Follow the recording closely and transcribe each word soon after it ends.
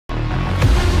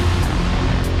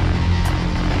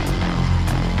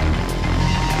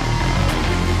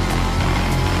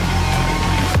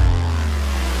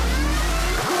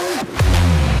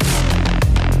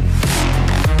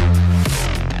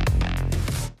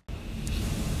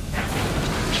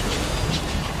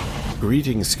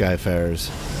Greetings, Skyfarers.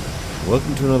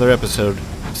 Welcome to another episode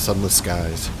of Sunless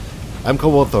Skies. I'm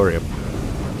Cobalt Thorium,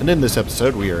 and in this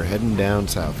episode we are heading down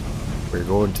south. We're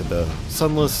going to the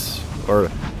Sunless, or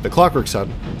the Clockwork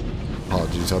Sun.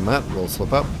 Apologies on that, we'll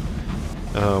slip up.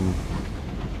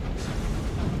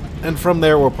 And from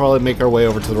there we'll probably make our way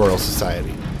over to the Royal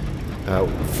Society.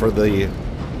 For the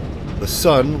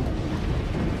Sun,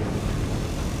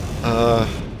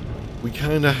 we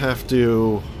kind of have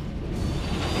to...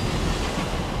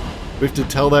 We have to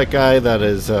tell that guy that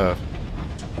is,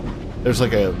 there's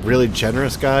like a really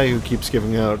generous guy who keeps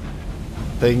giving out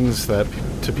things that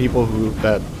to people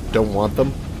that don't want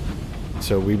them.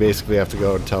 So we basically have to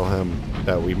go and tell him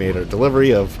that we made a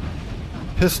delivery of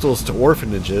pistols to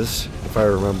orphanages, if I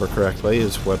remember correctly,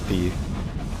 is what the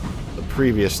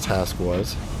previous task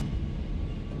was.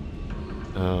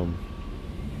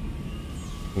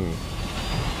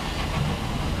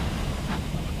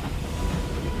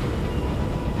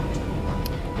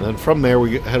 And then from there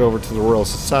we head over to the Royal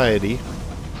Society.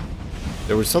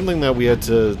 There was something that we had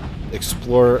to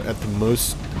explore at the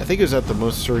most... I think it was at the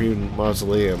Thorium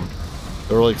Mausoleum.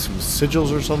 There were like some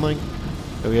sigils or something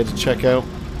that we had to check out.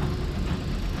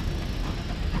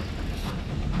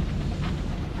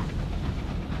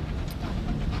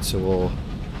 So we'll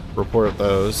report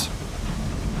those.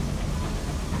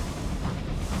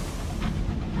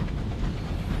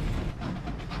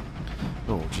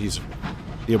 Oh, jeez.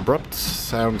 The abrupt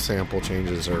sound sample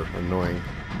changes are annoying.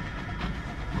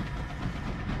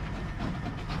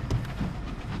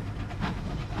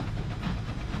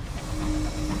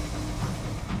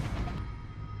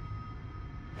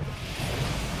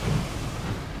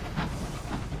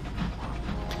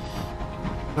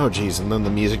 Oh geez, and then the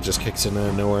music just kicks in out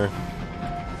of nowhere.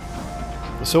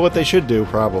 So what they should do,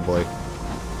 probably,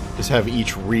 is have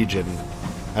each region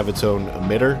have its own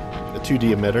emitter, a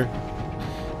 2D emitter.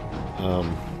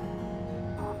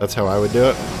 That's how I would do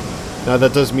it. Now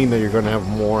that does mean that you're going to have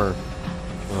more,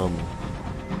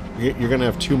 you're going to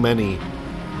have too many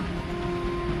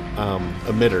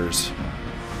emitters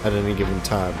at any given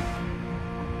time.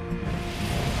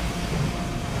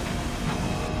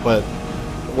 But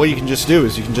what you can just do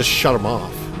is you can just shut them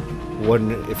off.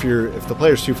 If the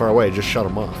player's too far away, just shut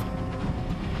them off.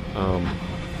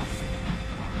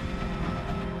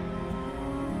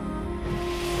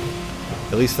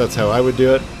 At least that's how I would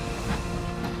do it.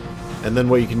 And then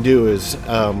what you can do is,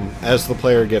 as the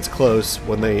player gets close,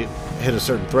 when they hit a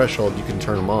certain threshold, you can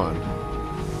turn them on.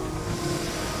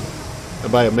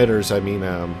 And by emitters, I mean,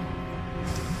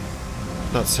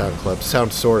 not sound clips,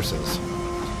 sound sources.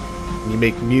 And you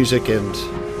make music and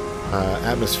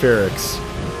atmospherics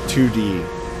 2D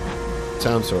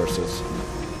sound sources.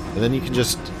 And then you can you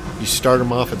start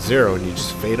them off at 0 and you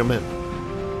just fade them in.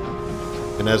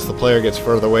 And as the player gets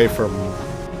further away from,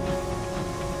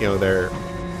 you know, their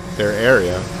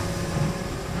area,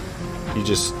 you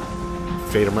just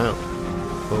fade them out.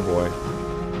 Oh boy.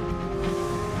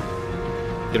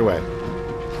 Get away.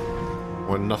 I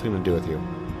want nothing to do with you.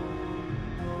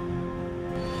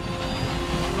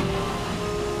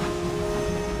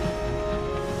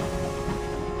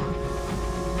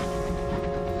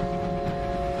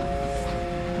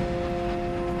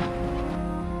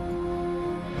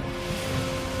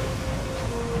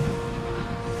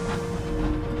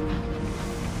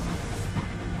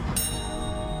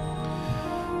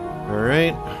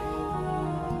 Alright.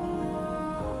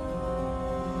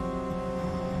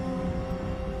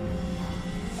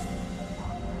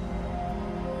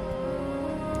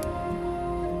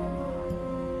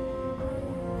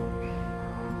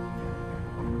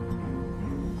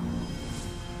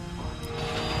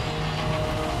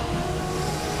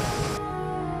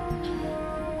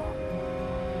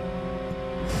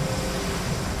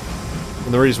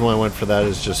 And the reason why I went for that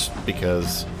is just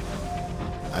because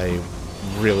I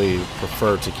really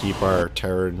prefer to keep our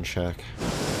terror in check.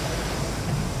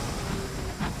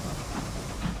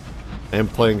 I am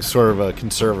playing sort of a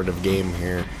conservative game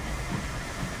here.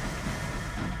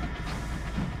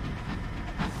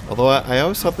 Although I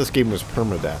always thought this game was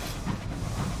permadeath,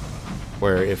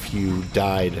 where if you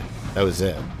died, that was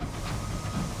it.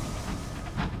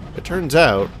 It turns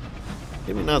out,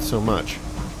 maybe not so much.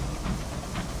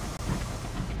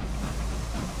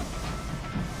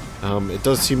 It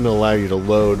does seem to allow you to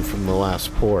load from the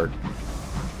last port.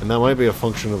 And that might be a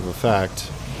function of the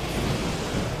fact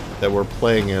that we're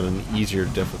playing at an easier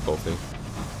difficulty.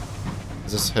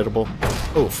 Is this hittable?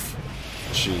 Oof.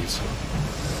 Jeez.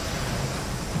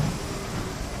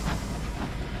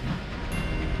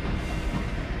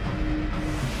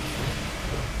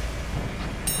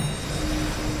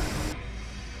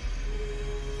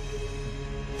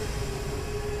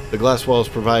 The glass walls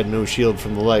provide no shield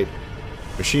from the light.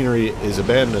 Machinery is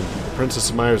abandoned. The princess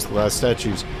admires the glass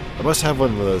statues. I must have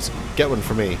one of those. Get one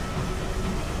for me.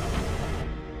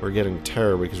 We're getting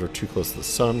terror because we're too close to the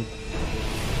sun.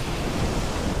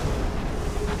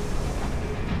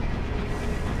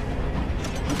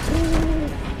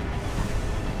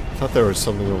 I thought there was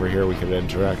something over here we could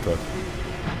interact with.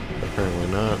 But apparently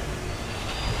not.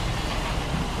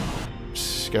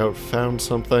 Scout found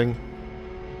something.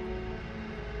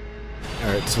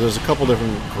 Alright, so there's a couple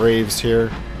different graves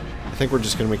here. I think we're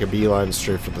just going to make a beeline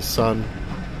straight for the sun.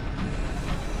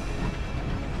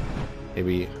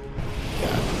 Maybe...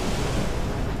 yeah.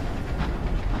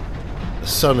 The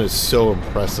sun is so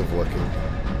impressive looking.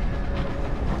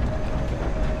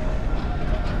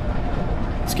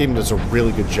 This game does a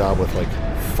really good job with, like,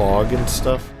 fog and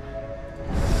stuff.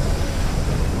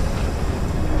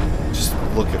 Just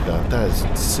look at that. That is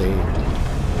insane.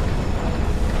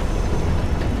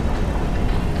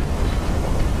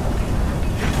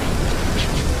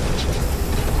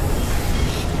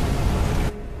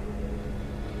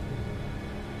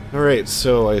 Alright,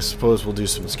 so I suppose we'll do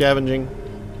some scavenging.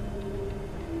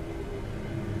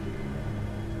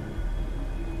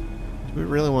 Do we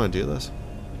really want to do this?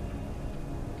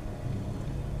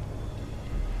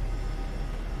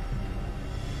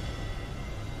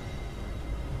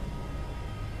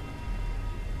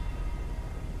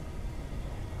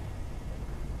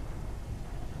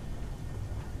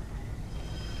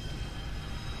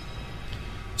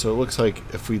 So it looks like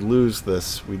if we lose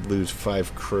this, we'd lose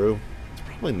 5 crew. It's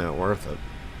probably not worth it.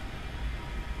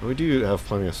 But we do have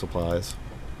plenty of supplies.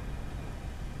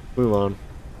 Move on.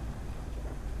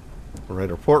 Alright,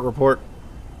 report.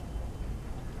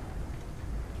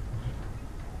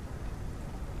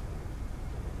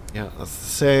 Yeah, that's the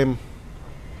same.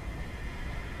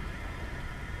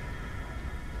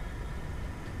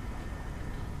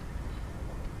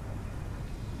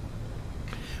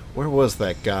 Where was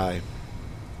that guy?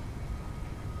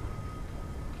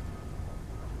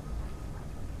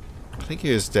 I think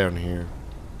he was down here.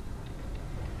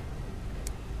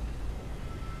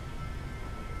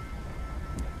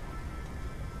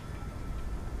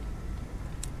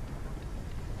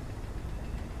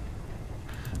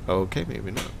 Okay,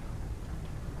 maybe not.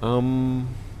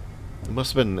 It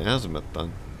must have been an azimuth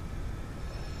then.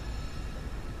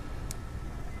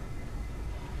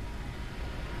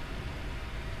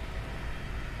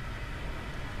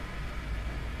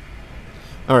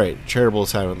 Alright, charitable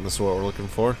assignment, this is what we're looking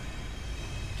for.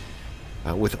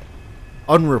 With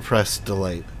unrepressed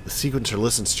delight, the sequencer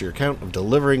listens to your account of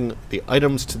delivering the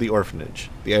items to the orphanage,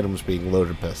 the items being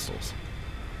loaded pistols.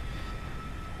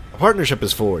 A partnership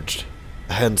is forged.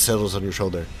 A hand settles on your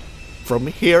shoulder. From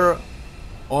here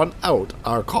on out,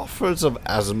 our coffers of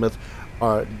azimuth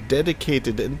are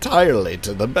dedicated entirely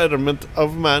to the betterment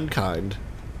of mankind,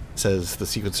 says the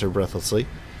sequencer breathlessly.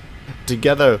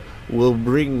 Together we'll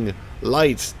bring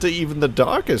light to even the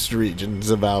darkest regions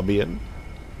of Albion.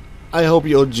 I hope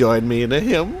you'll join me in a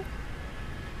hymn.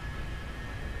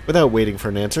 Without waiting for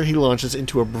an answer, he launches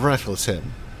into a breathless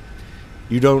hymn.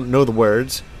 You don't know the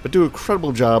words, but do a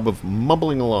credible job of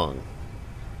mumbling along.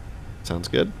 Sounds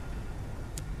good.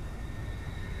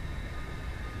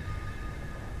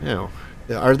 Now,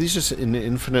 are these just an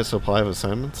infinite supply of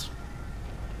assignments?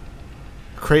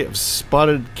 A crate of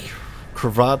spotted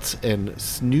cravats and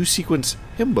new sequence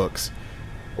hymn books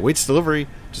awaits delivery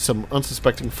to some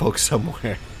unsuspecting folks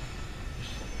somewhere.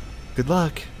 Good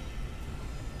luck.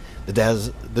 The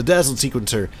dazzled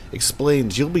sequencer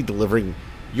explains you'll be delivering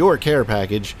your care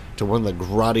package to one of the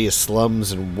grottiest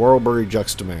slums in Warlbury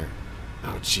Juxtamare.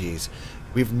 Oh, jeez.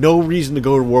 We have no reason to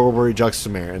go to Warlbury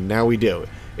Juxtamare, and now we do.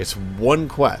 It's one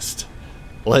quest.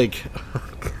 Like,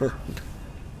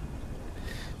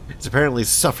 it's apparently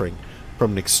suffering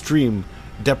from an extreme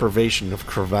deprivation of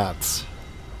cravats.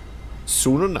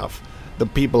 Soon enough, the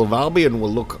people of Albion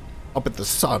will look up at the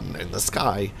sun in the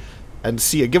sky and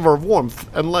see a giver of warmth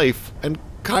and life and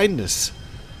kindness.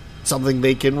 Something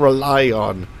they can rely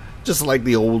on, just like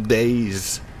the old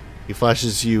days. He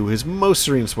flashes you his most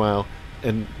serene smile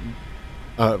and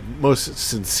most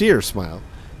sincere smile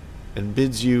and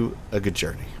bids you a good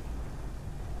journey.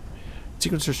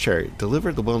 Sequencer's Chariot.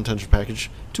 Deliver the well-intentioned package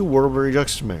to Warlbury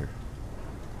Juxtamare.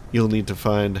 You'll need to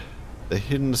find the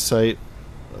hidden site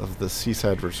of the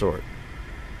seaside resort.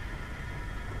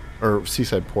 Or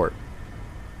seaside port.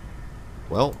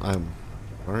 Well, I've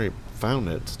already found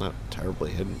it. It's not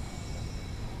terribly hidden.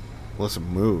 Unless it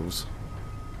moves.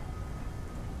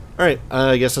 Alright,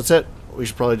 I guess that's it. We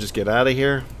should probably just get out of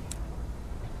here.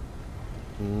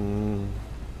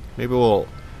 Maybe we'll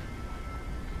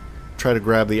try to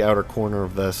grab the outer corner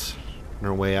of this on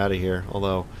our way out of here.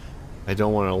 Although, I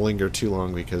don't want to linger too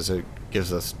long because it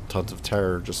gives us tons of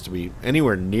terror just to be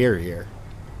anywhere near here.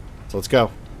 So let's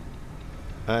go.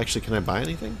 Actually, can I buy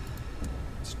anything?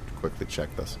 Let's quickly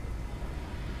check this.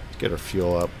 Let's get our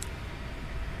fuel up.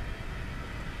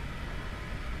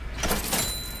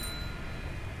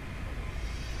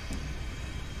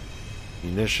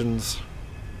 Munitions.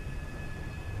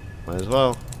 Might as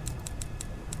well.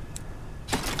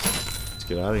 Let's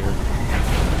get out of here.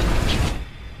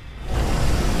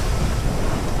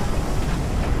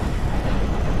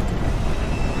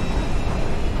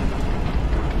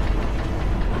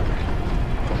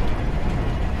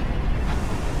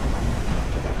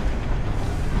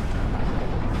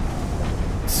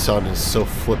 The sun is so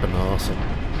flippin' awesome.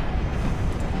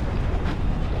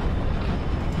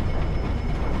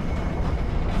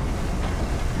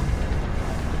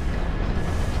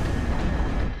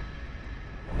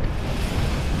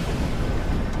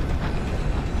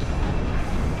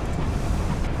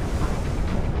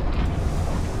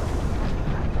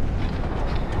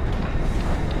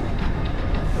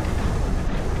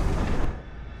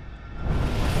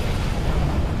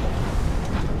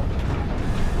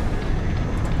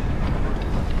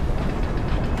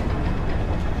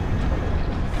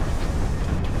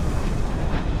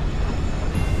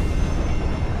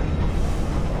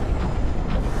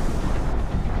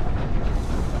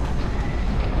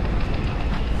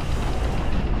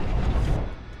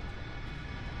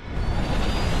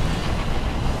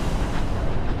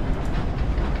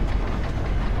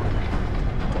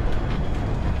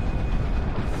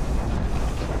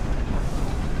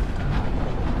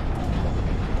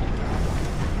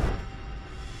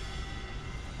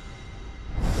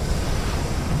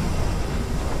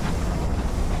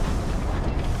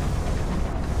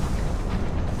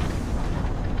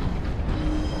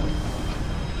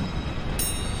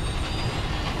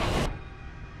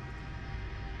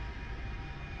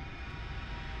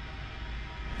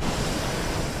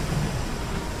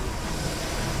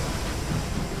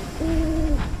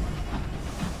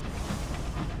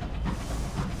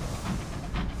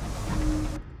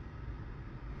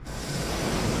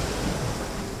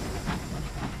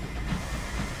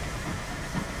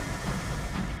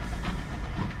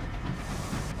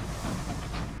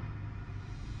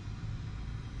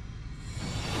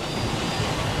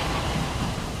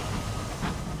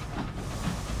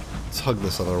 Let's hug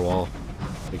this other wall.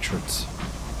 Make sure it's... I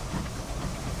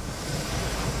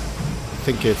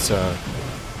think it's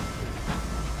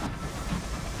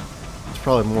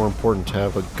probably more important to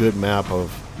have a good map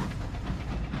of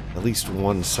at least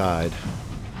one side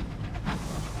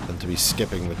than to be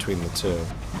skipping between the two.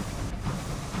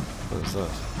 What is that?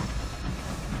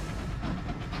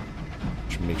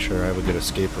 Should make sure I have a good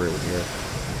escape route here.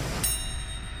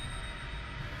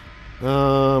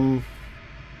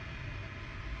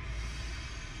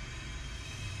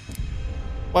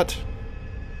 What?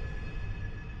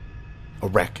 A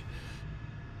wreck.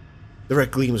 The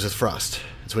wreck gleams with frost.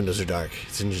 Its windows are dark.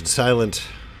 Its engine silent.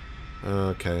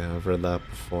 Okay, I've read that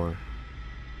before.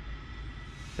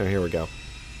 Oh, here we go.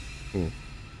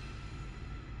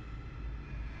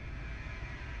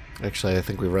 Actually, I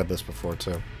think we read this before,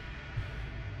 too.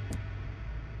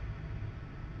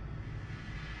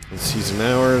 Season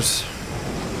hours.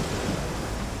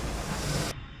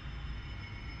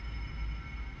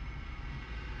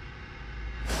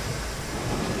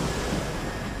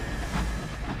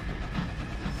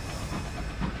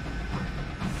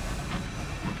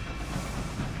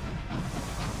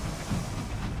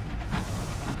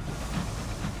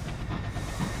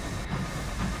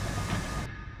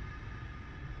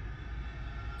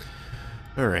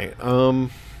 Alright,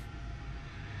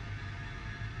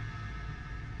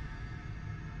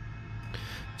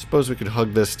 suppose we could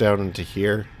hug this down into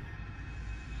here.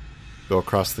 Go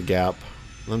across the gap.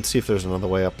 Let's see if there's another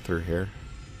way up through here.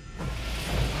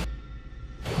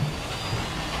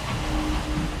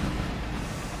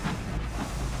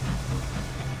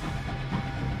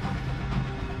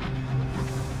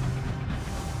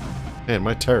 Man,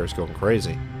 my terror's going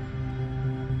crazy.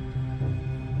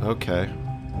 Okay.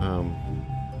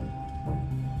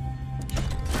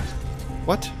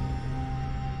 What?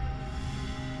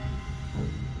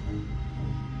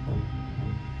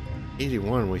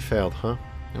 '81, we failed, huh?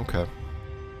 Okay.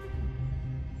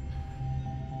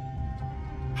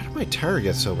 How did my terror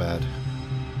get so bad?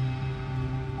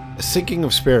 A sinking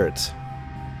of spirits.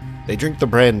 They drink the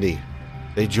brandy.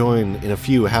 They join in a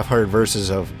few half-hearted verses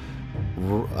of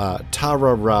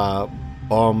Tara Ra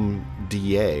Bom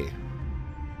Da.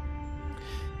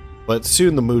 But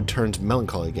soon the mood turns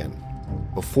melancholy again.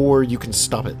 Before you can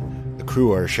stop it, the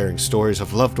crew are sharing stories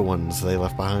of loved ones they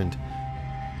left behind.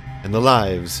 and the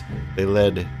lives they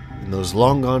led in those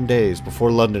long gone days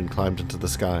before London climbed into the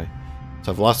sky.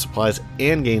 So I've lost supplies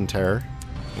and gained terror.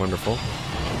 Wonderful.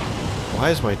 Why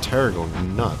is my terror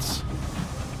going nuts?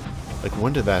 Like,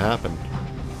 when did that happen?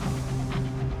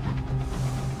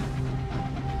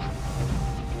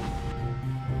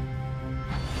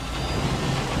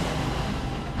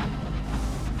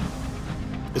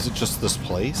 Is it just this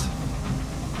place?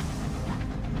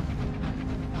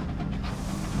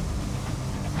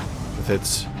 With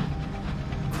its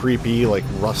creepy, like,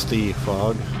 rusty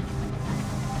fog?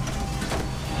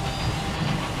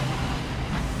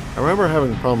 I remember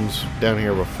having problems down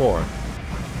here before.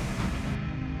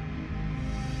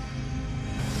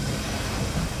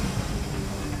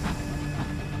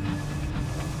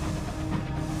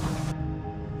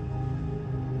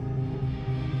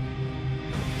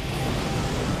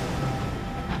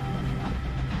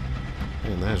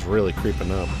 Man, that is really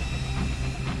creeping up.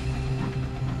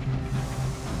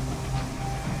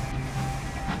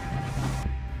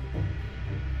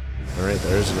 Alright,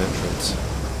 there's an entrance.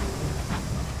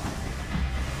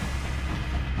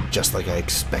 Just like I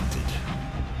expected.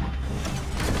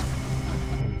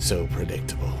 So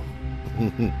predictable.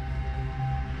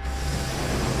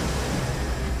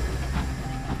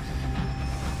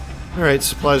 Alright,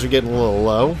 supplies are getting a little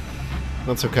low.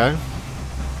 That's okay.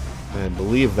 I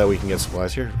believe that we can get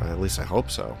supplies here. At least I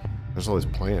hope so. There's all these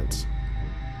plants.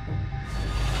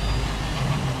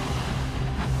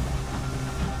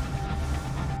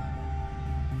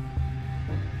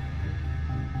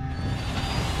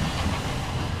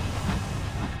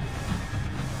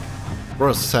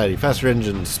 Royal Society, faster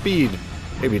engine, speed,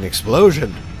 maybe an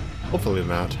explosion. Hopefully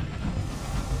not.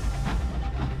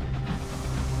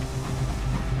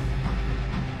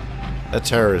 That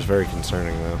terror is very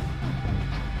concerning, though.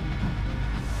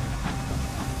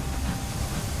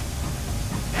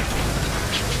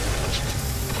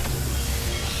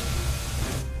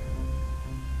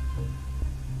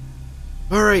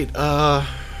 Alright,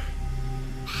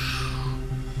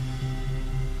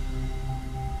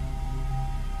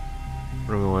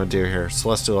 what do we want to do here?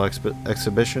 Celestial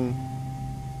Exhibition?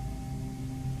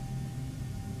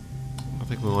 I don't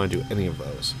think we want to do any of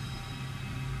those.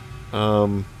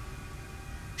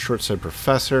 Short-sighted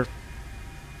Professor.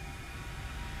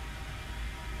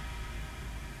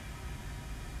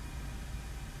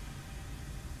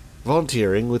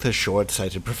 Volunteering with a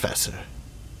short-sighted professor.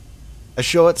 A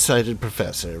short-sighted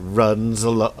professor runs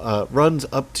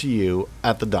up to you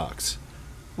at the docks.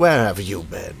 Where have you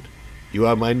been? You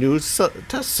are my new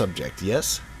test subject,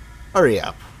 yes? Hurry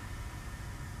up.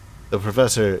 The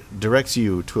professor directs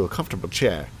you to a comfortable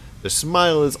chair. The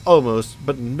smile is almost,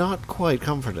 but not quite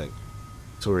comforting.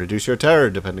 So reduce your terror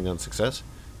depending on success.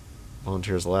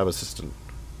 Volunteer as a lab assistant.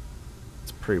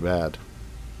 It's pretty bad.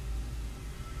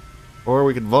 Or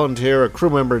we could volunteer a crew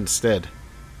member instead.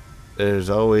 There's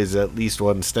always at least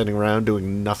one standing around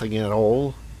doing nothing at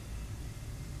all.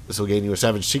 This will gain you a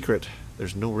savage secret.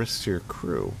 There's no risk to your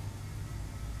crew.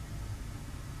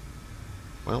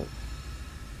 Well,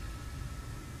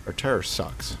 our terror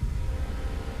sucks.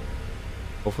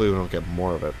 Hopefully we don't get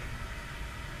more of it.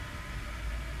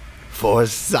 For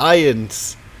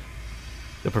science!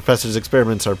 The professor's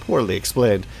experiments are poorly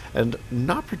explained and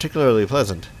not particularly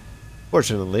pleasant.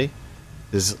 Fortunately,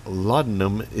 this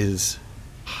laudanum is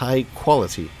high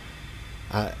quality.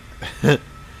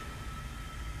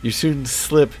 You soon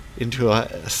slip into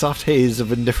a soft haze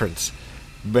of indifference,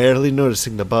 barely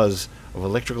noticing the buzz of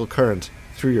electrical current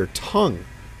through your tongue.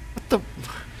 What the...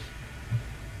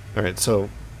 Alright, so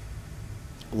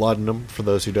laudanum, for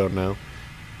those who don't know,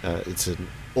 it's an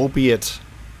opiate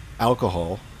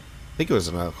alcohol. I think it was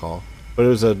an alcohol, but it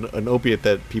was an opiate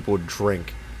that people would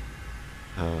drink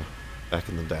back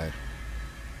in the day.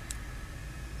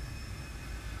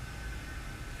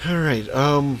 Alright,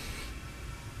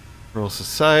 Royal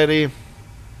Society.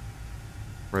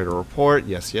 Write a report,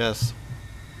 yes, yes.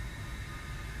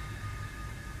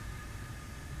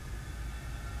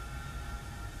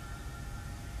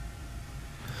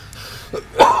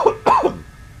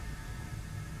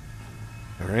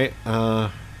 Alright,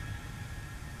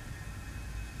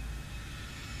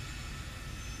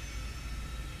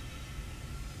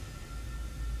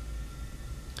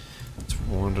 let's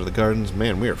wander the gardens.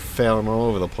 Man, we are failing all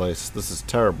over the place. This is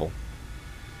terrible.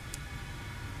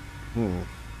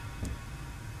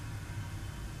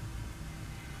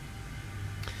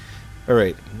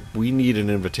 Alright, we need an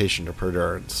invitation to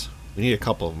Perdurance. We need a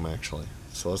couple of them, actually.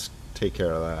 So let's take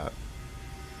care of that.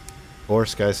 4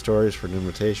 Sky Stories for an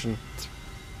invitation.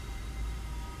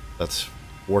 That's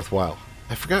worthwhile.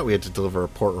 I forgot we had to deliver a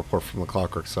report from the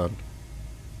Clockwork Sun.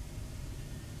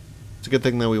 It's a good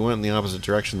thing that we went in the opposite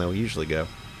direction that we usually go.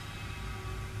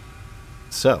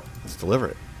 So, let's deliver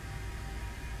it.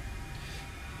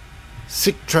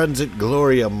 Sic transit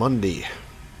gloria mundi.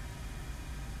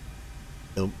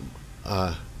 The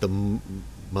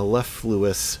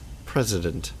mellifluous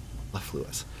president.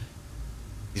 Mellifluous.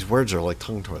 These words are like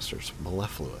tongue twisters.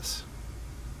 Mellifluous.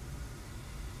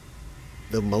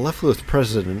 The mellifluous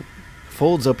president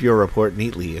folds up your report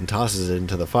neatly and tosses it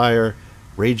into the fire,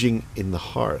 raging in the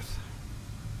hearth.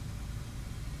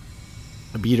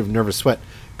 A bead of nervous sweat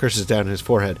curses down his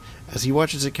forehead as he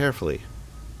watches it carefully,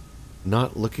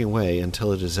 not looking away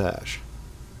until it is ash.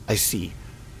 I see.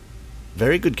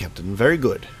 Very good, Captain. Very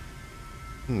good.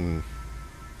 You've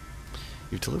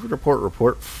delivered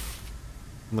report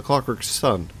from the Clockwork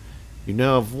Sun. You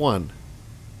now have one.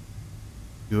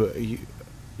 You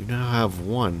now have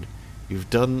one. You've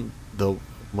done the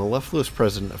mellifluous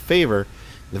president a favor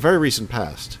in the very recent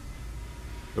past.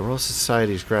 The Royal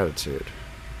Society's gratitude.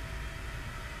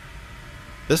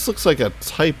 This looks like a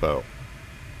typo.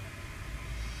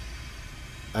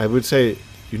 I would say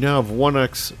you now have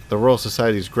 1x the Royal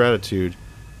Society's gratitude.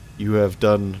 You have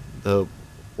done the...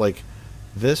 Like,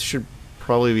 this should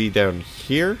probably be down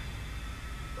here.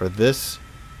 Or this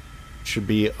should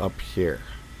be up here.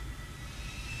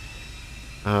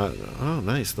 Oh,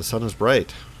 nice. The sun is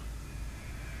bright.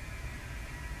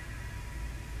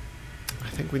 I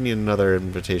think we need another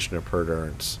invitation of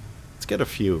Perdurance. Let's get a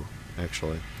few,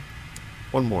 actually.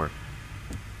 One more.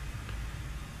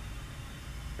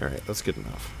 Alright, that's good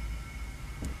enough.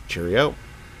 Cheerio.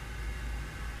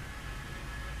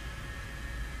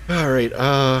 Alright,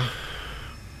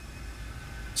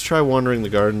 let's try wandering the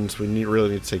gardens. We really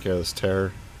need to take care of this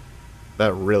terror.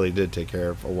 That really did take care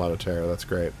of a lot of terror. That's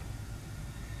great.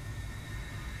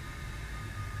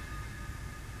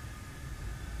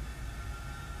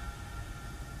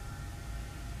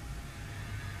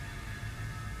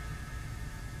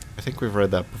 I think we've read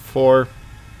that before.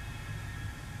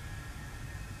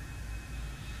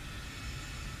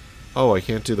 Oh, I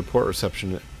can't do the port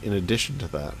reception in addition to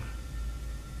that.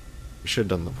 We should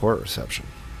have done the port reception.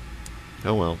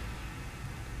 Oh well.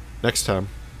 Next time.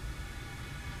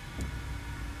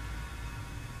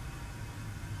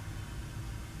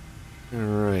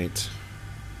 Alright.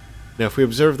 Now if we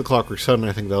observe the Clockwork Sun,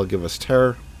 I think that'll give us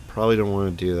terror. Probably don't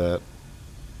want to do that.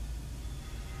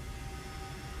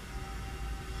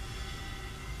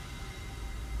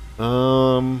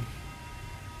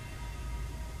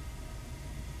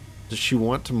 Does she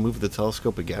want to move the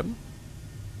telescope again?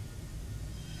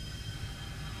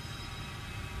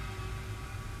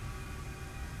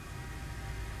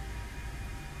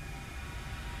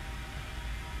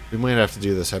 We might have to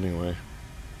do this anyway.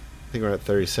 I think we're at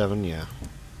 37, yeah.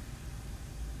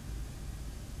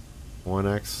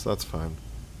 1x, that's fine.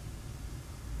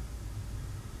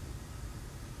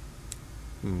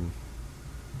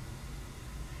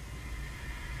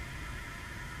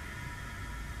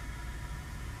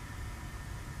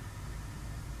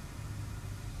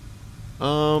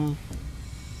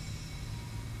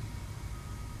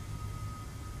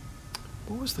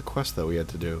 What was the quest that we had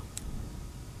to do?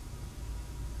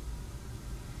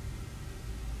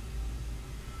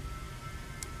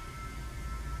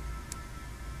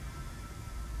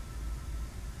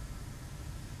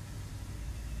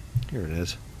 Here it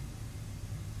is.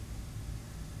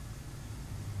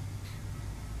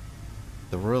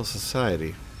 The Royal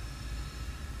Society.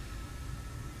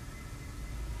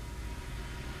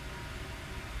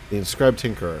 The Inscribed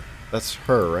Tinkerer. That's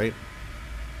her, right?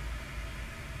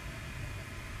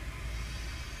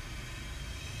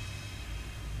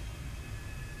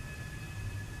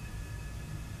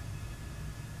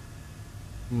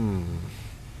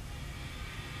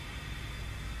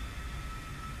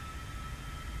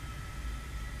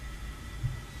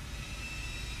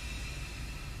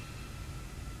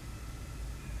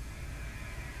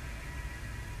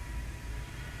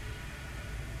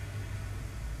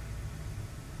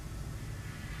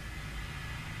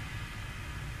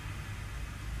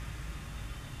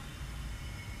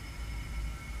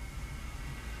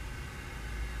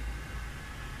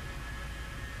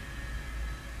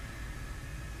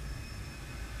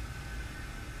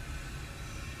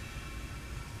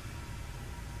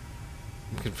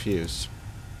 I'm confused.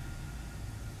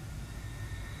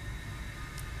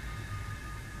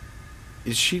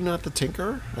 Is she not the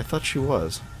Tinkerer? I thought she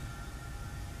was.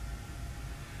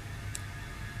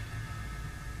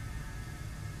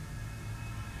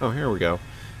 Oh, here we go.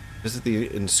 Visit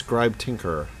the Inscribed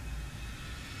Tinkerer.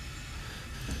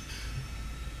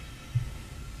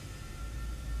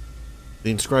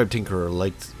 The Inscribed Tinkerer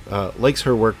likes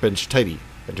her workbench tidy.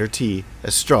 and her tea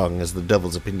as strong as the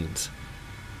devil's opinions.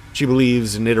 She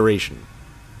believes in iteration,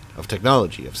 of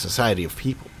technology, of society, of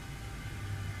people.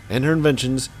 And her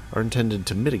inventions are intended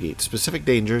to mitigate specific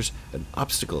dangers and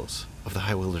obstacles of the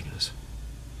high wilderness.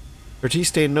 Her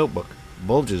tea-stained notebook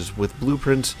bulges with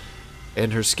blueprints,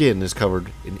 and her skin is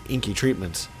covered in inky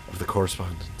treatments of the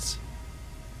correspondence.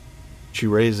 She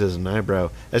raises an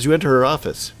eyebrow as you enter her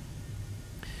office.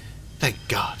 Thank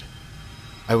God.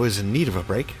 I was in need of a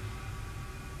break.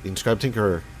 The Inscribed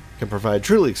Tinkerer can provide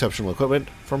truly exceptional equipment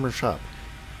from her shop,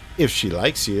 if she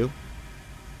likes you.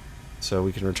 So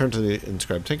we can return to the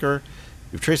Inscribed Tinkerer.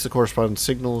 You've traced the correspondence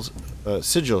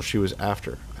sigil she was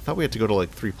after. I thought we had to go to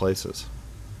like 3 places.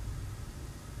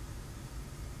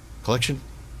 Collection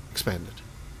expanded.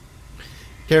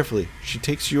 Carefully, she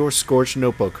takes your scorched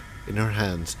notebook in her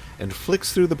hands and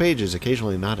flicks through the pages,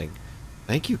 occasionally nodding.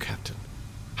 Thank you, Captain.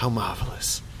 How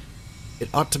marvelous. It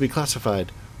ought to be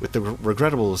classified with the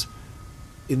regrettables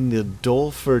in the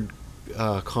Dolford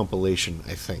compilation,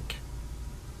 I think.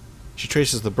 She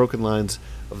traces the broken lines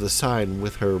of the sign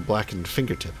with her blackened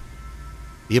fingertip.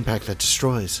 The impact that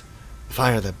destroys, the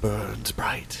fire that burns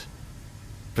bright.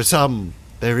 For some,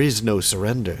 there is no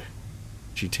surrender.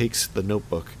 She takes the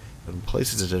notebook and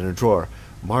places it in her drawer,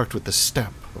 marked with the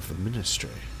stamp of the Ministry.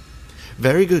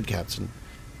 Very good, Captain.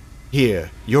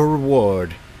 Here, your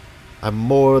reward. I'm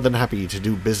more than happy to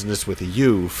do business with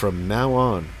you from now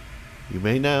on. You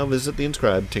may now visit the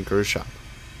Inscribed Tinkerer's shop.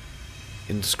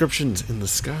 Inscriptions in the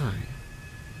sky.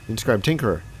 The Inscribed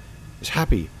Tinkerer is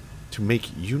happy to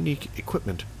make unique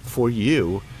equipment for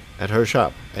you at her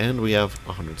shop. And we have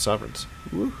 100 sovereigns.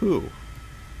 Woohoo!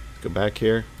 Let's go back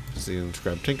here. This is the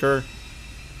Inscribed Tinkerer.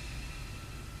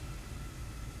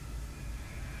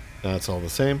 That's all the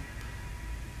same.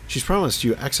 She's promised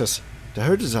you access to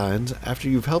her designs after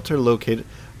you've helped her locate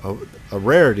a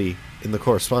rarity in the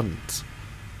correspondence.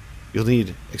 You'll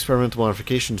need experimental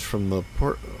modifications from the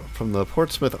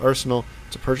Portsmouth Arsenal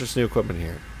to purchase new equipment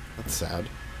here. That's sad.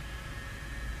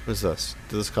 What is this?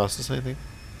 Did this cost us anything?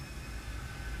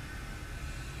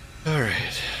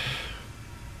 Alright.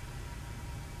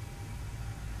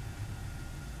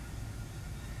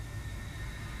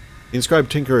 The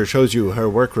Inscribed Tinkerer shows you her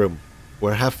workroom,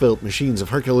 where half-built machines of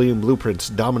Herculean blueprints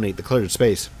dominate the cluttered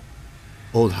space.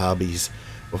 Old hobbies,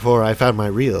 before I found my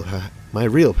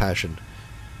real passion,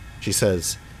 she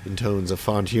says, in tones of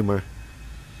fond humor.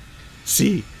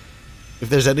 See, if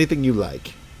there's anything you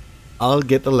like, I'll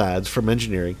get the lads from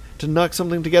engineering to knock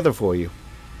something together for you.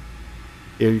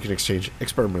 Here you can exchange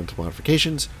experimental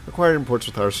modifications acquired in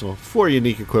Portsmouth Arsenal for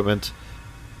unique equipment.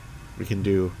 We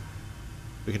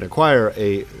can acquire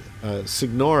a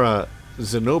Signora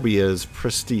Zenobia's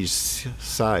Prestige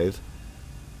Scythe,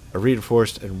 a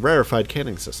reinforced and rarefied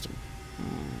canning system.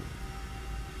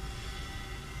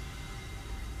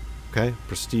 Okay,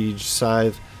 Prestige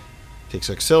Scythe takes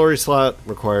auxiliary slot,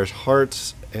 requires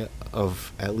hearts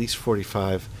of at least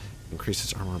 45,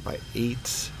 increases armor by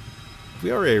 8. Have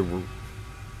we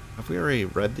already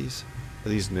read these? Are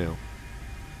these new?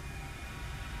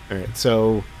 Alright,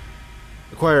 so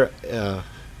acquire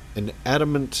an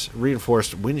adamant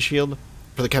reinforced windshield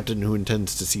for the captain who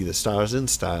intends to see the stars in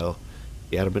style.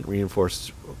 The adamant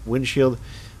reinforced windshield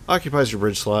occupies your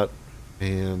bridge slot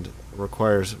and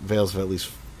requires veils of at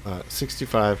least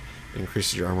 65 and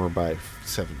increases your armor by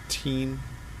 17.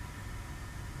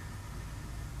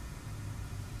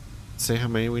 Say how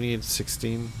many we need?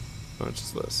 16? How much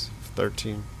is this?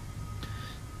 13.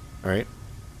 Alright.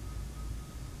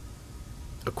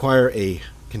 Acquire a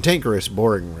cantankerous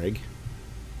boring rig.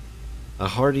 A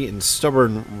hardy and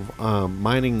stubborn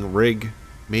mining rig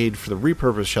made for the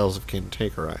repurposed shells of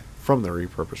Cantankerite. From the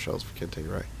repurposed shells of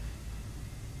Cantankerite.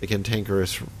 The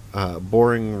cantankerous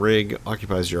boring rig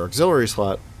occupies your auxiliary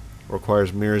slot,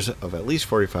 requires mirrors of at least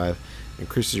 45,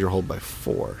 increases your hold by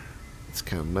 4. It's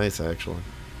kind of nice, actually.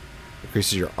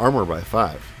 Increases your armor by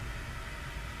 5.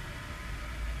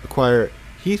 Acquire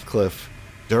Heathcliff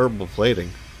durable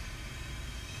plating.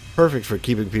 Perfect for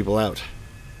keeping people out.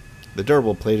 The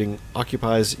durable plating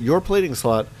occupies your plating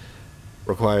slot,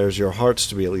 requires your hearts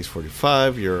to be at least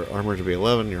 45, your armor to be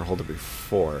 11, your hold to be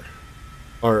 4.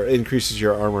 Or increases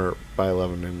your armor by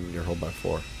 11 and your hold by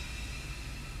 4.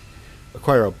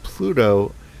 Acquire a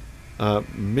Pluto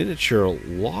miniature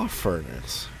law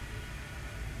furnace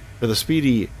for the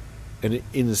speedy and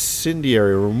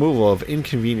incendiary removal of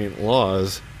inconvenient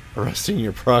laws arresting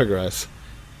your progress.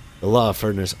 The law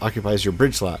furnace occupies your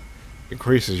bridge slot,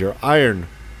 increases your iron,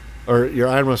 or your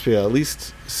iron must be at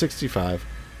least 65,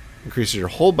 increases your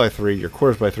hold by 3, your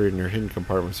cores by 3, and your hidden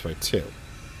compartments by 2.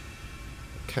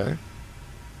 Okay.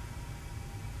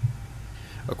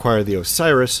 Acquire the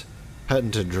Osiris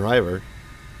patented driver.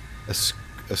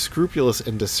 A scrupulous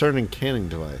and discerning canning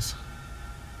device.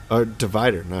 Or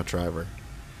divider, not driver.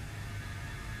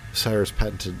 Osiris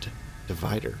patented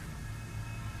divider.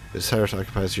 Osiris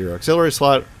occupies your auxiliary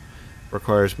slot.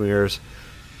 Requires mirrors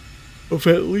of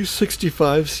at least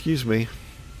 65, excuse me.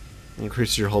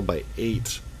 Increases your hold by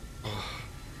 8.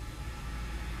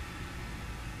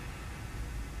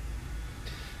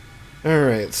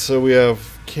 Alright, so we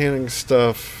have canning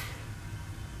stuff.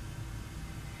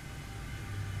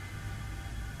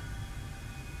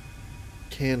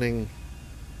 Canning.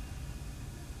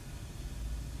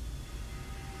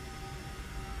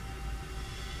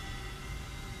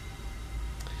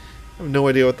 I have no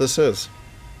idea what this is.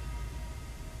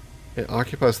 It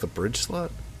occupies the bridge slot?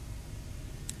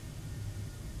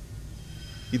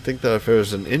 You'd think that if it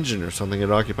was an engine or something,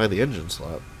 it'd occupy the engine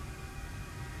slot.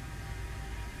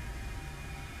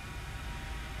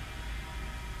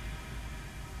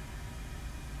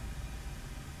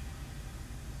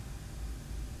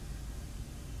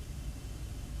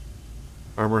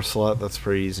 Armor slot, that's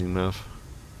pretty easy enough.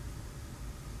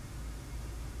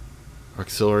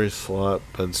 Auxiliary slot,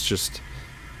 but it's just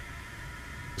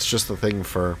a thing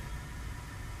for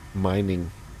mining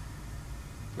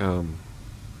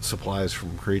supplies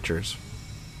from creatures.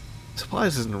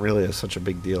 Supplies isn't really such a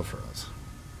big deal for us.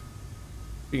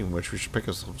 Speaking of which, we should pick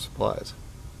up some supplies.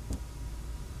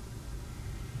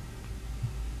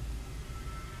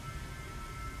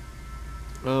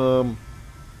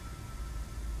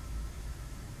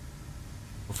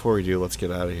 Before we do, let's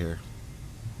get out of here.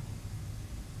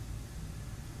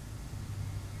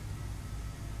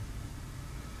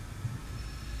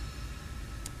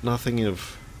 Nothing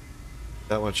of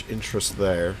that much interest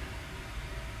there.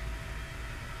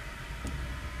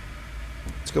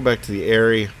 Let's go back to the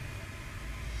Airy. I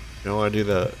don't want to do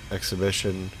the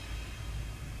exhibition.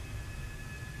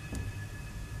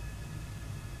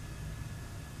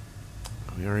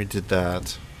 We already did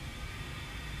that.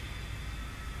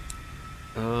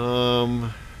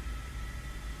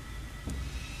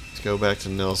 Let's go back to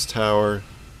Nell's Tower.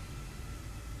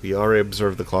 We already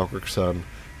observed the Clockwork Sun.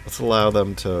 Let's allow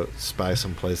them to spy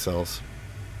someplace else.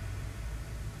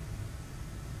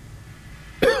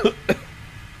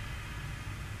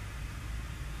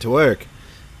 To work.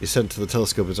 The ascent to the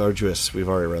telescope is arduous. We've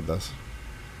already read this.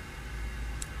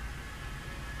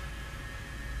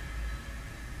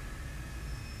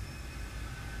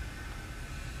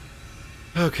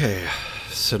 Okay,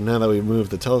 so now that we've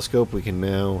moved the telescope, we can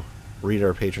now read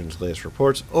our patron's latest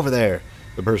reports. Over there,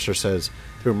 the bursar says,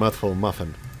 through a mouthful of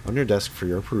muffin, on your desk for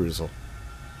your perusal.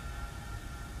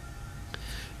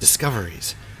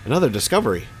 Discoveries. Another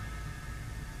discovery.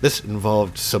 This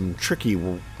involved some tricky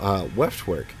weft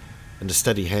work and a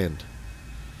steady hand.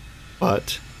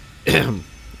 But,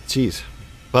 geez,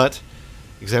 but,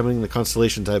 examining the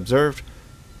constellations I observed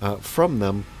from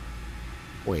them,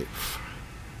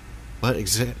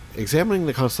 examining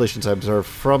the constellations I observed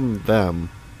from them,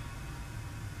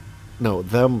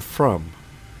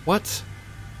 what?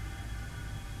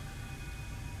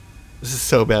 This is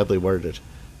so badly worded.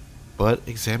 But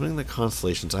examining the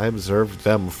constellations, I observed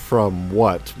them from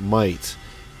what might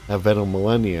have been a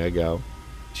millennia ago.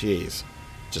 Jeez.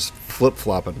 Just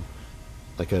flip-flopping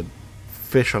like a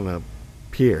fish on a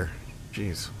pier.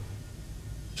 Jeez.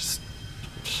 Just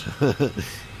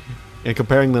and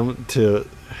comparing them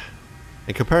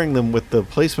with the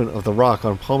placement of the rock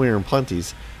on Palmyra and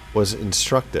Plenty's was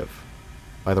instructive.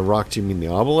 By the rock, do you mean the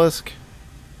obelisk?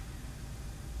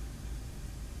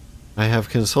 I have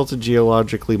consulted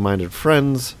geologically minded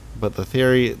friends, but the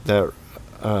theory that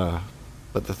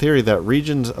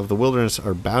regions of the wilderness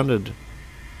are bounded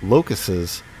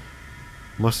locuses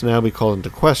must now be called into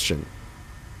question.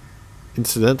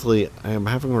 Incidentally, I am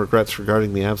having regrets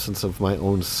regarding the absence of my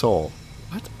own soul.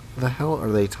 What the hell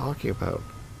are they talking about?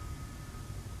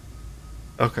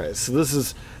 Okay, so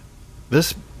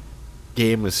this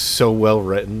game is so well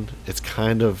written, it's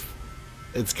kind of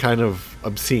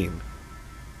obscene.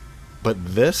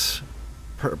 But this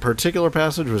particular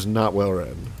passage was not well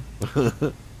written.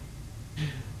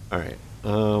 All right.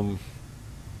 I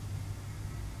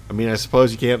mean, I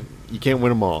suppose you can't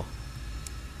win them all.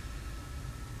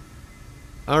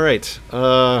 All right.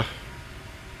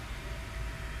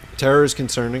 Terror is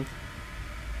concerning.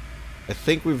 I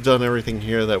think we've done everything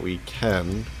here that we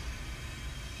can.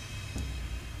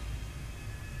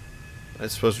 I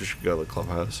suppose we should go to the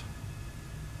clubhouse.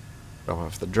 Drop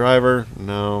off the driver.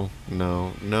 No.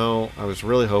 I was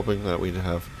really hoping that we'd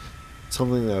have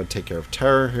something that would take care of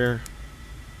terror here.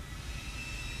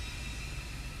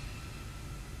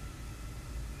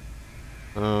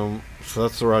 So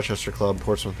that's the Rochester Club.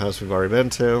 Portsmouth House we've already been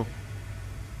to.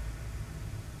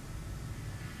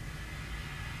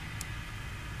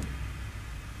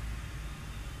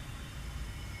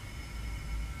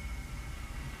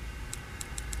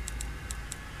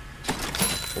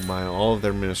 of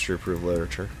their ministry-approved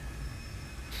literature.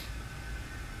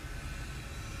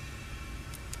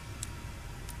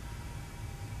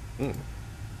 Hmm.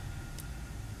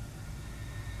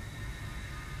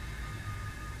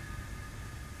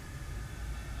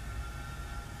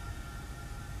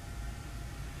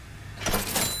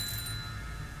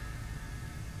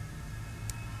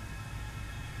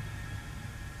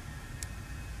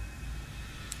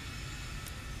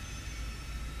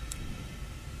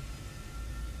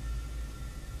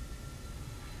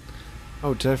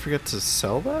 Oh, did I forget to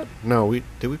sell that? No,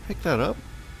 did we pick that up?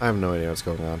 I have no idea what's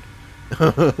going on.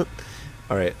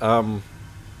 Alright,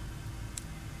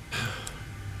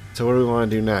 so what do we want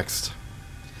to do next?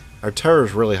 Our terror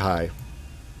is really high.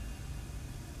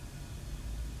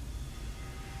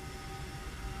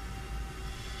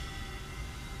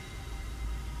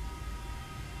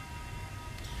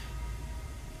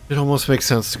 It almost makes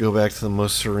sense to go back to the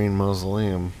Most Serene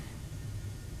Mausoleum.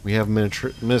 We have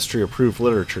ministry-approved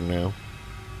literature now.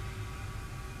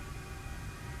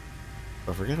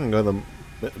 If we're going to go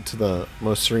to the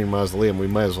Most Serene Mausoleum, we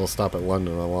might as well stop at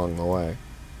London along the way.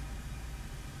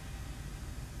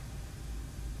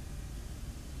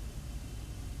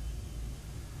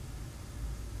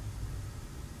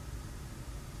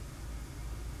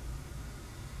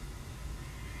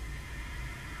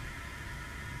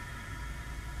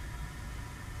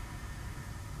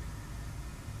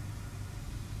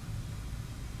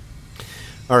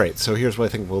 Alright, so here's what I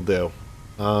think we'll do.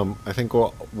 I think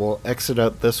we'll exit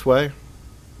out this way.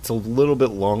 It's a little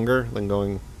bit longer than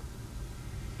going...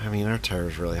 I mean, our tower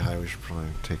is really high. We should probably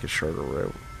take a shorter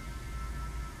route.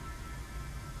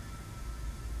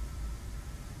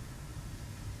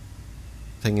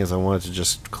 Thing is, I wanted to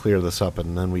just clear this up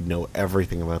and then we'd know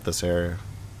everything about this area.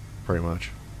 Pretty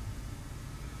much.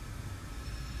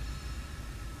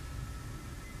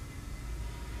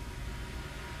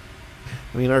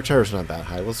 I mean, our tower's not that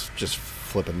high. Let's just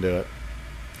flip and do it.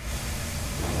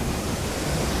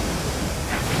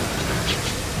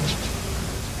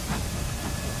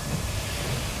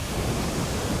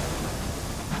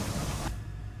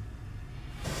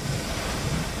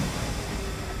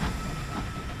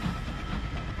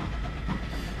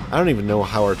 I don't even know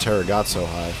how our terror got so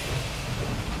high.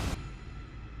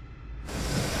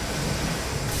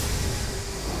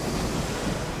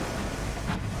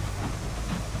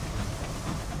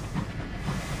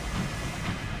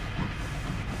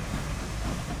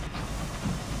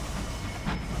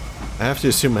 I have to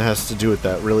assume it has to do with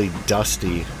that really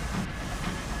dusty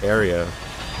area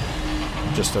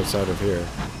just outside of here.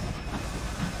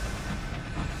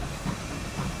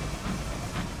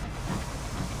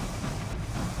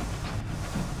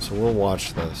 So we'll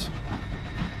watch this.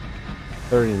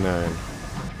 39.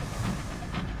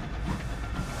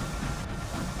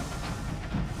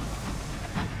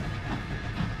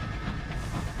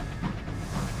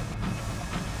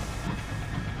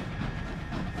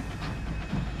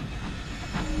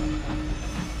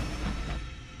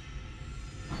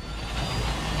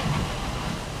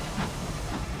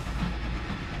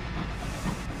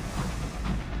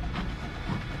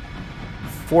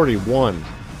 $41.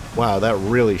 Wow, that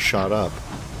really shot up.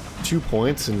 2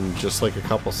 points in just like a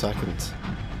couple seconds.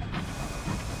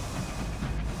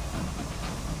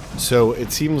 So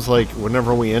it seems like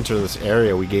whenever we enter this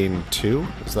area, we gain 2.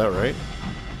 Is that right?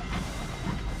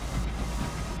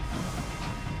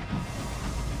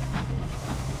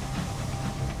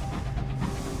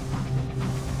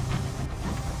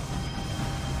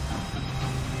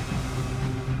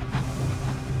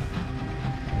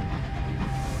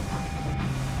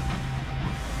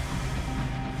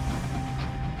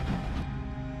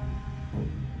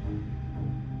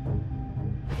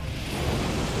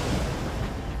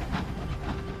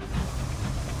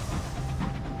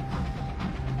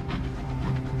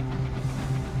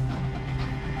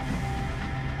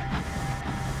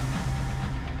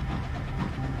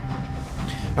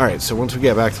 Alright, so once we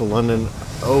get back to London,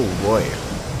 oh boy.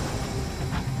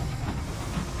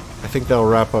 I think that'll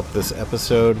wrap up this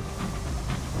episode.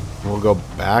 We'll go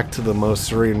back to the Most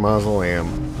Serene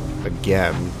Mausoleum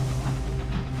again.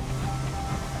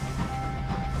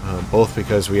 Both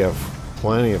because we have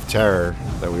plenty of terror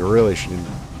that we really should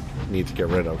need to get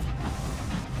rid of.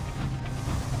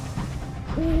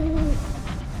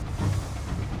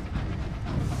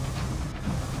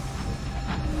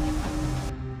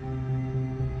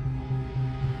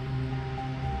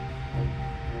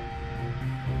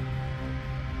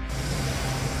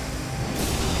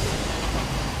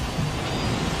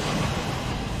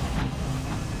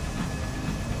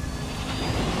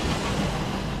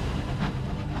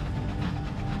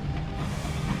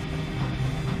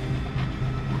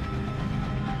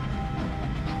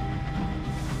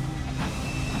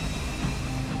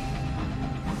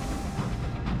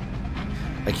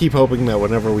 I keep hoping that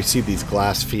whenever we see these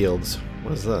glass fields...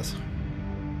 What is this?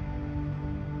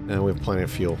 And we have plenty of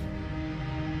fuel.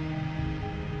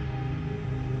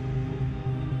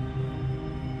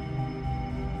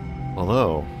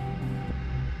 Although...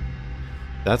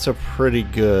 That's a pretty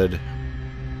good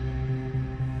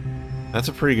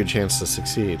chance to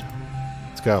succeed.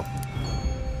 Let's go.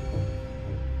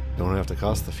 Don't have to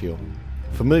cost the fuel.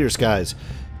 Familiar skies.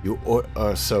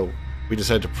 So we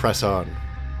decided to press on.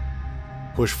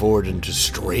 Push forward into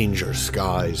stranger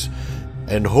skies.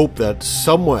 And hope that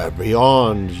somewhere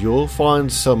beyond you'll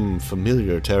find some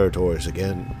familiar territories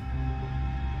again.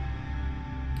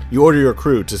 You order your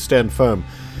crew to stand firm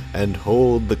and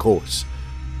hold the course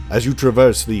as you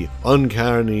traverse the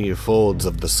uncanny folds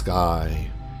of the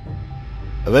sky.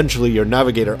 Eventually, your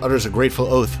navigator utters a grateful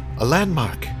oath, a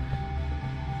landmark.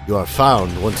 You are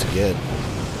found once again.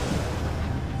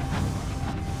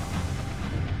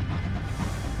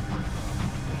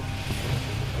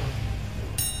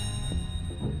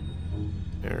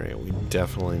 Alright, we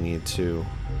definitely need to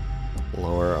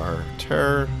lower our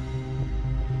terror.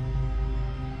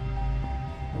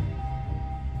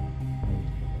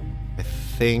 I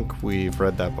think we've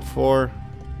read that before.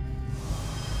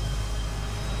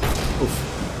 Oof.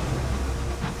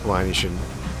 Come on, you shouldn't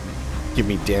give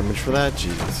me damage for that,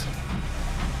 jeez.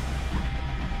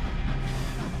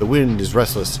 The wind is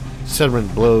restless.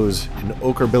 Sediment blows in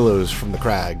ochre billows from the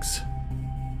crags.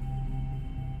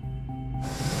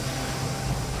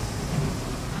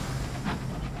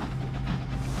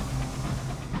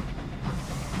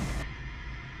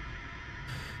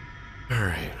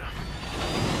 Alright.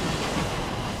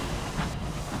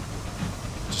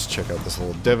 Just check out this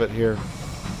little divot here.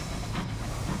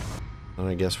 And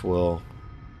I guess we'll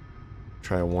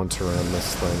try once around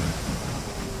this thing.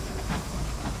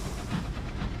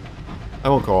 I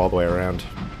won't go all the way around.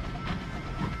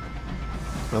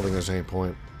 I don't think there's any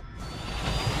point.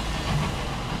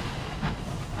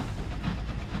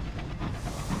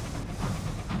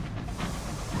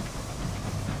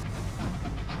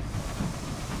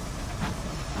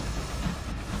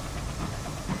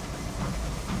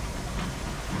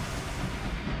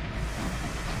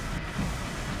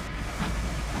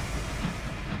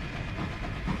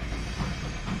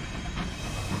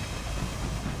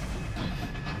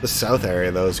 The south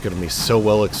area, though, is going to be so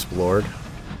well explored.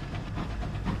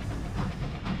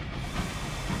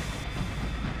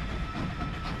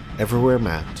 Everywhere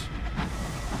mapped.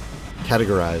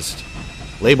 Categorized.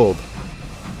 Labeled.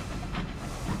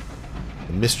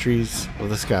 The mysteries of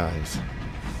the skies.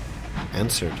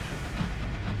 Answered.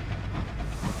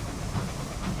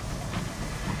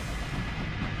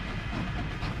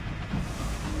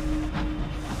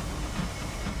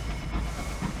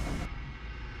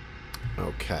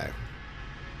 Okay.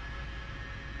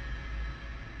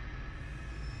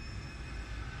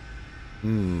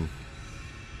 We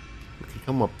could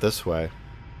come up this way.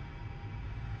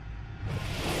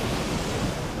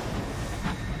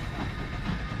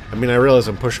 I mean, I realize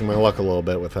I'm pushing my luck a little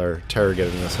bit with our terror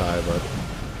getting this high, but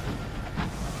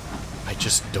I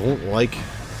just don't like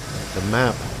the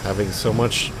map having so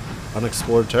much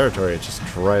unexplored territory. It just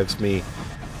drives me...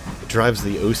 It drives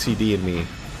the OCD in me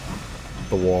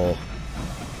the wall.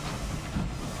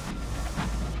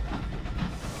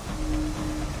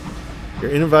 Your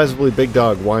inadvisably big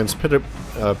dog whines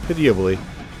pitiably,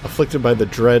 afflicted by the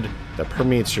dread that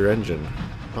permeates your engine.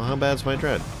 Well, how bad's my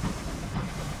dread?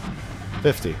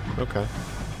 50. Okay.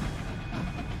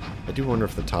 I do wonder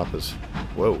if the top is...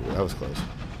 Whoa, that was close.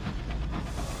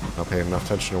 Not paying enough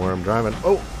attention to where I'm driving.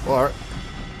 Oh! Alright.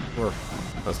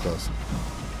 That was close.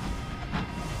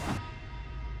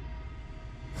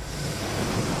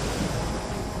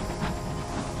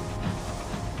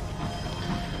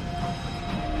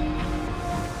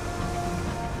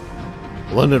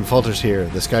 London falters here.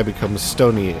 The sky becomes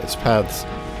stony, its paths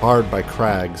barred by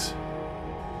crags.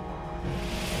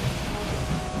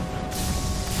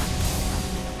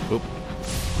 Oop.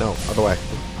 No, other way.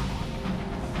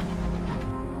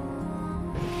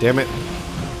 Damn it.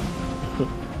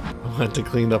 I had to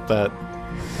clean up that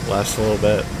last little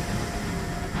bit.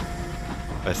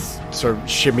 I started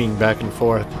shimmying back and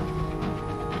forth.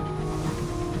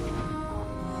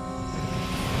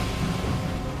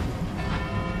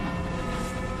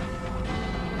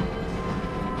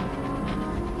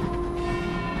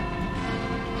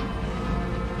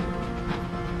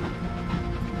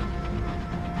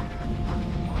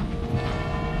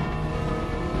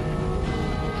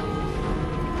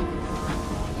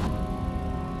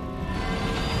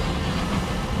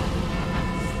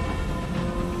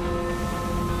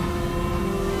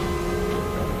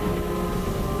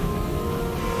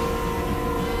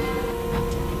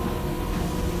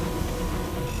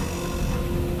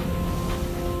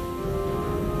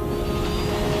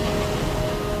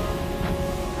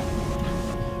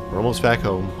 almost back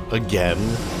home again.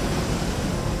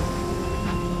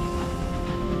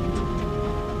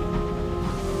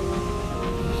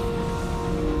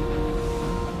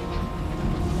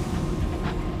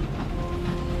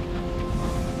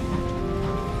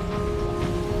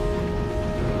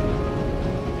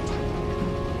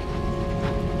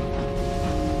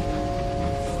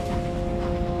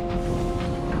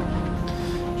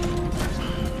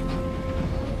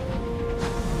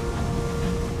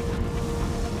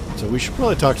 So we should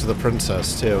probably talk to the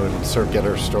princess too and sort of get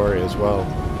her story as well.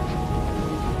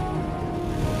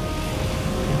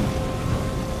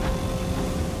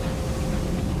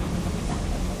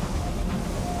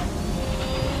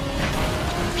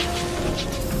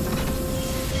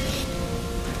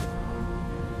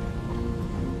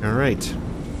 All right.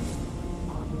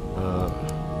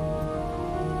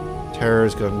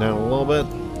 Terror's going down a little bit.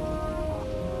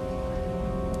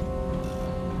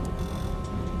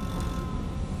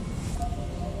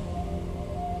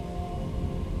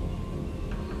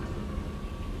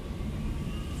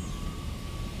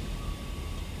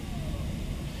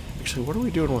 Actually, what are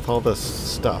we doing with all this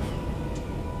stuff?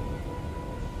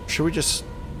 Should we just...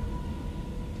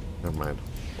 Never mind.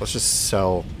 Let's just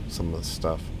sell some of the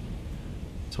stuff.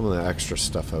 Some of the extra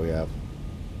stuff that we have.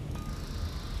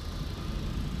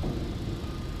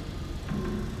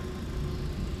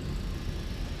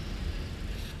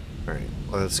 Alright,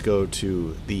 let's go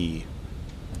to the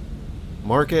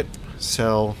market,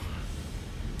 sell...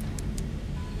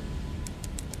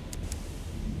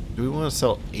 Do we want to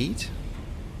sell 8?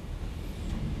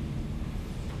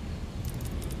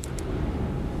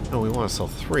 No, we want to sell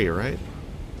 3, right?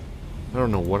 I don't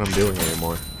know what I'm doing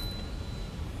anymore.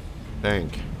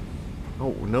 Dang.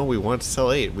 Oh, no, we want to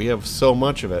sell 8. We have so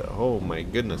much of it. Oh, my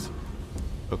goodness.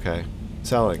 Okay.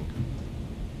 Selling.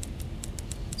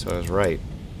 So I was right.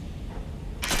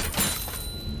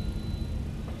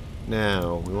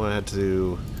 Now, we want to head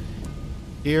to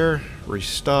here.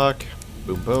 Restock.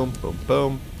 Boom, boom, boom,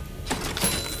 boom.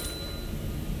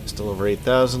 Still over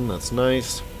 8,000. That's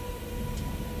nice.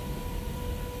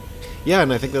 Yeah,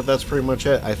 and I think that that's pretty much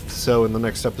it. So in the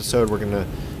next episode, we're going to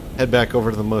head back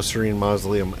over to the Most Serene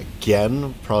Mausoleum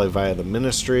again, probably via the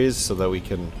Ministries, so that we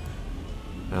can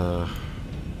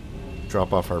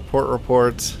drop off our port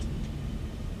reports.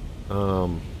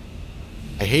 I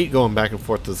hate going back and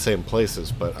forth to the same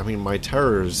places, but I mean, my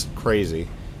terror is crazy.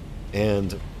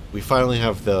 And we finally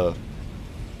have the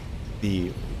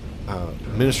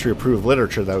Ministry-approved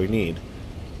literature that we need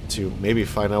to maybe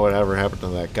find out whatever happened to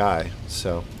that guy.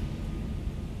 So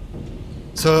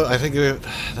I think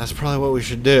that's probably what we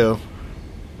should do.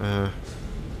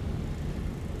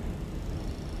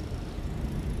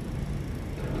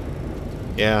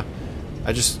 Yeah,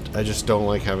 I just don't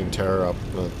like having terror up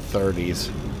in the 30s.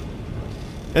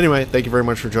 Anyway, thank you very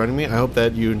much for joining me. I hope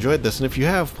that you enjoyed this, and if you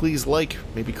have, please like,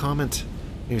 maybe comment,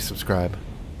 maybe subscribe,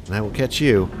 and I will catch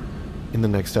you in the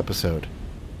next episode.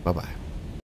 Bye-bye.